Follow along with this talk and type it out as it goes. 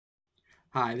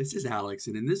Hi, this is Alex,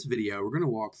 and in this video, we're going to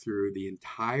walk through the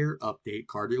entire update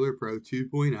Card Dealer Pro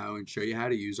 2.0 and show you how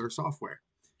to use our software.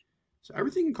 So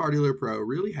everything in Card Dealer Pro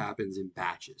really happens in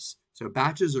batches. So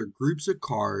batches are groups of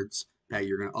cards that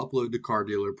you're going to upload to Card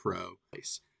Dealer Pro.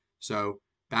 So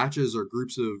batches are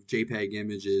groups of JPEG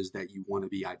images that you want to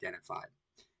be identified.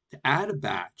 To add a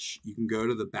batch, you can go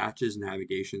to the Batches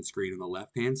navigation screen on the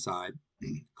left-hand side,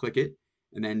 click it,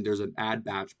 and then there's an Add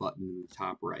Batch button in the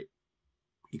top right.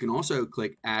 You can also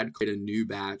click Add, create a new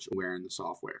batch where in the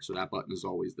software. So that button is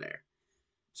always there.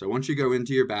 So once you go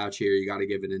into your batch here, you got to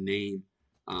give it a name.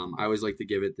 I always like to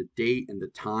give it the date and the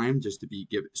time just to be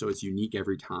so it's unique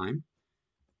every time.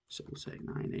 So we'll say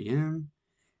 9 a.m.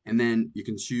 And then you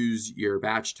can choose your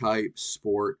batch type,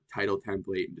 sport, title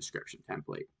template, and description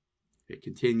template. Hit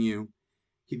continue.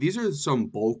 These are some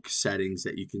bulk settings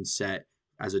that you can set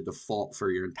as a default for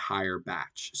your entire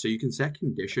batch. So you can set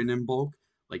condition in bulk,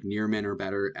 like near mint or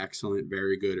better, excellent,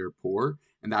 very good, or poor,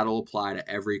 and that'll apply to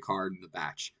every card in the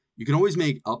batch. You can always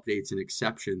make updates and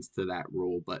exceptions to that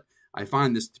rule, but I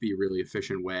find this to be a really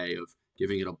efficient way of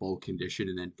giving it a bulk condition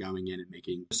and then going in and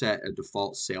making set a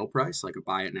default sale price, like a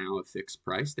buy it now, a fixed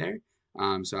price there.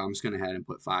 So I'm just going to head and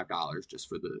put $5 just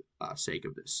for the sake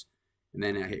of this. And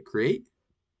then I hit create.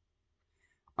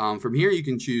 From here, you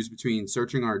can choose between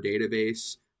searching our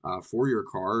database for your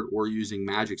card or using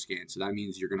Magic Scan. So that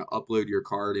means you're going to upload your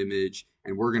card image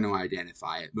and we're going to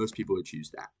identify it. Most people would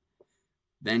choose that.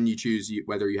 Then you choose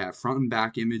whether you have front and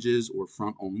back images or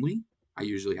front only. I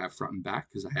usually have front and back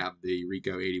because I have the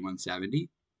Rico 8170.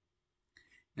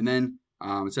 And then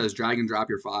it says drag and drop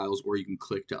your files, or you can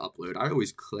click to upload. I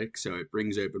always click, so it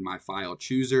brings open my file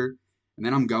chooser. And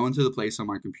then I'm going to the place on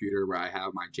my computer where I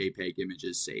have my JPEG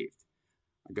images saved.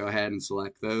 I go ahead and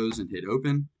select those and hit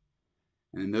open.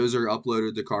 And then those are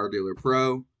uploaded to Card Dealer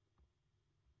Pro.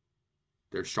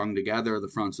 They're strung together, the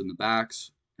fronts and the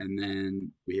backs. And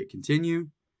then we hit continue.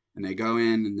 And they go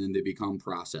in and then they become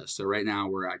processed. So right now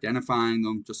we're identifying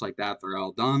them just like that. They're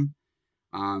all done.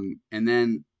 And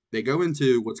then they go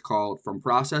into what's called, from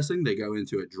processing, they go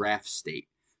into a draft state.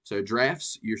 So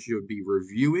drafts you should be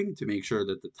reviewing to make sure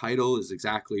that the title is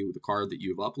exactly the card that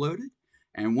you've uploaded.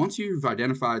 And once you've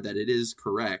identified that it is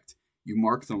correct, you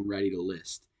mark them ready to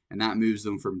list. And that moves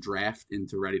them from draft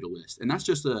into ready to list. And that's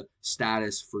just a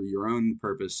status for your own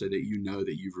purpose so that you know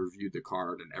that you've reviewed the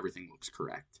card and everything looks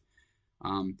correct.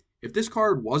 If this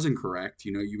card wasn't correct,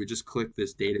 you would just click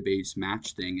this database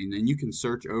match thing, and then you can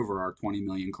search over our 20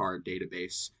 million card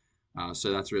database.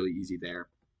 So that's really easy there.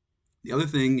 The other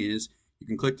thing is you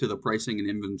can click to the pricing and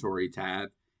inventory tab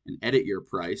and edit your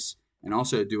price, and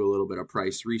also do a little bit of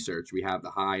price research. We have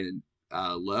the high and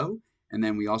low, and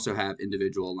then we also have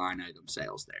individual line item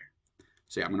sales there.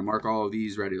 So yeah, I'm going to mark all of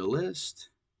these ready to list.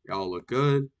 They all look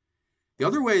good. The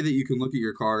other way that you can look at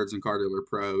your cards in Card Dealer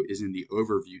Pro is in the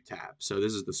Overview tab. So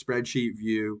this is the Spreadsheet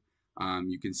View.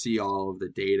 You can see all of the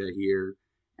data here,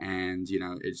 and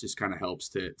it just kind of helps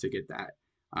to get that.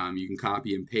 You can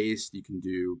copy and paste. You can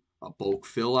do a bulk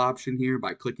fill option here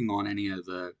by clicking on any of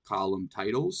the column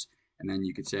titles, and then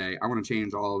you could say, I want to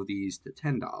change all of these to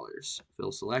 $10.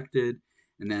 Fill selected,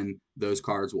 and then those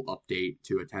cards will update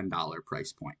to a $10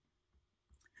 price point.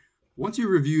 Once you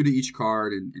reviewed each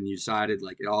card and you decided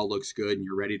like it all looks good and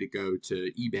you're ready to go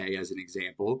to eBay as an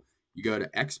example, you go to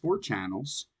Export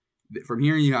Channels. From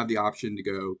here you have the option to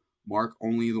go mark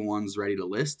only the ones ready to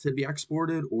list to be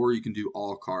exported, or you can do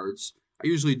all cards. I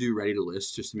usually do ready to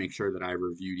list just to make sure that I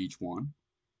reviewed each one.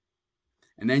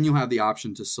 And then you'll have the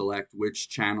option to select which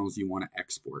channels you want to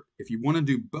export. If you want to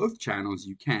do both channels,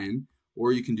 you can,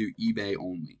 or you can do eBay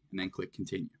only, and then click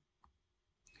continue.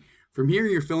 From here,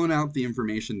 you're filling out the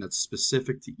information that's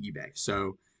specific to eBay.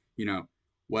 So,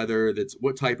 whether that's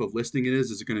what type of listing it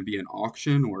is it going to be an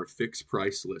auction or a fixed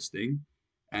price listing?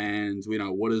 And,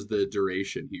 what is the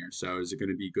duration here? So is it going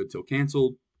to be good till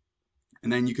canceled?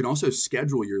 And then you can also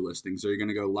schedule your listings. So you're going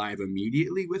to go live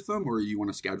immediately with them, or you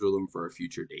want to schedule them for a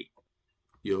future date.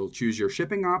 You'll choose your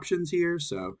shipping options here.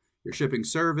 So your shipping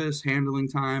service, handling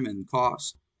time, and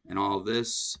cost, and all of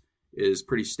this is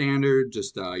pretty standard.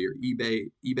 Just your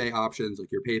eBay options, like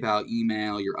your PayPal,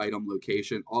 email, your item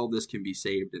location, all of this can be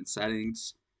saved in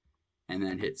settings, and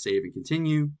then hit save and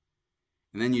continue.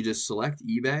 And then you just select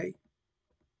eBay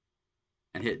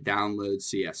and hit download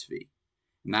CSV,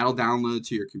 and that'll download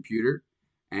to your computer,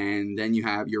 and then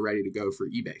you're ready to go for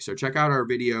eBay. So check out our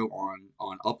video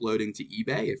on uploading to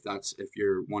eBay if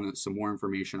you want some more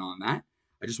information on that.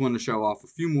 I just wanted to show off a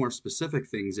few more specific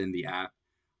things in the app.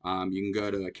 You can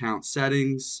go to account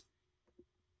settings.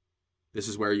 This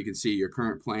is where you can see your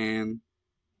current plan.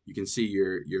 You can see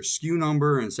your SKU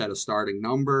number and set a starting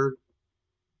number.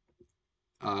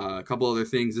 A couple other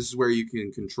things. This is where you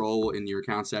can control in your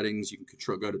account settings. You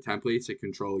can go to templates and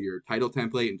control your title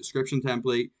template and description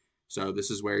template. So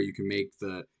this is where you can make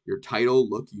your title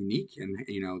look unique and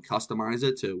customize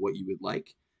it to what you would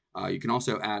like. You can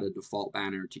also add a default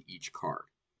banner to each card.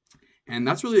 And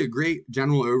that's really a great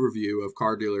general overview of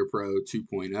Car Dealer Pro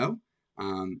 2.0.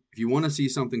 If you want to see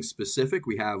something specific,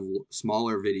 we have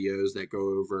smaller videos that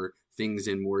go over things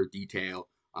in more detail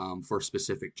for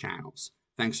specific channels.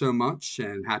 Thanks so much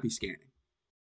and happy scanning.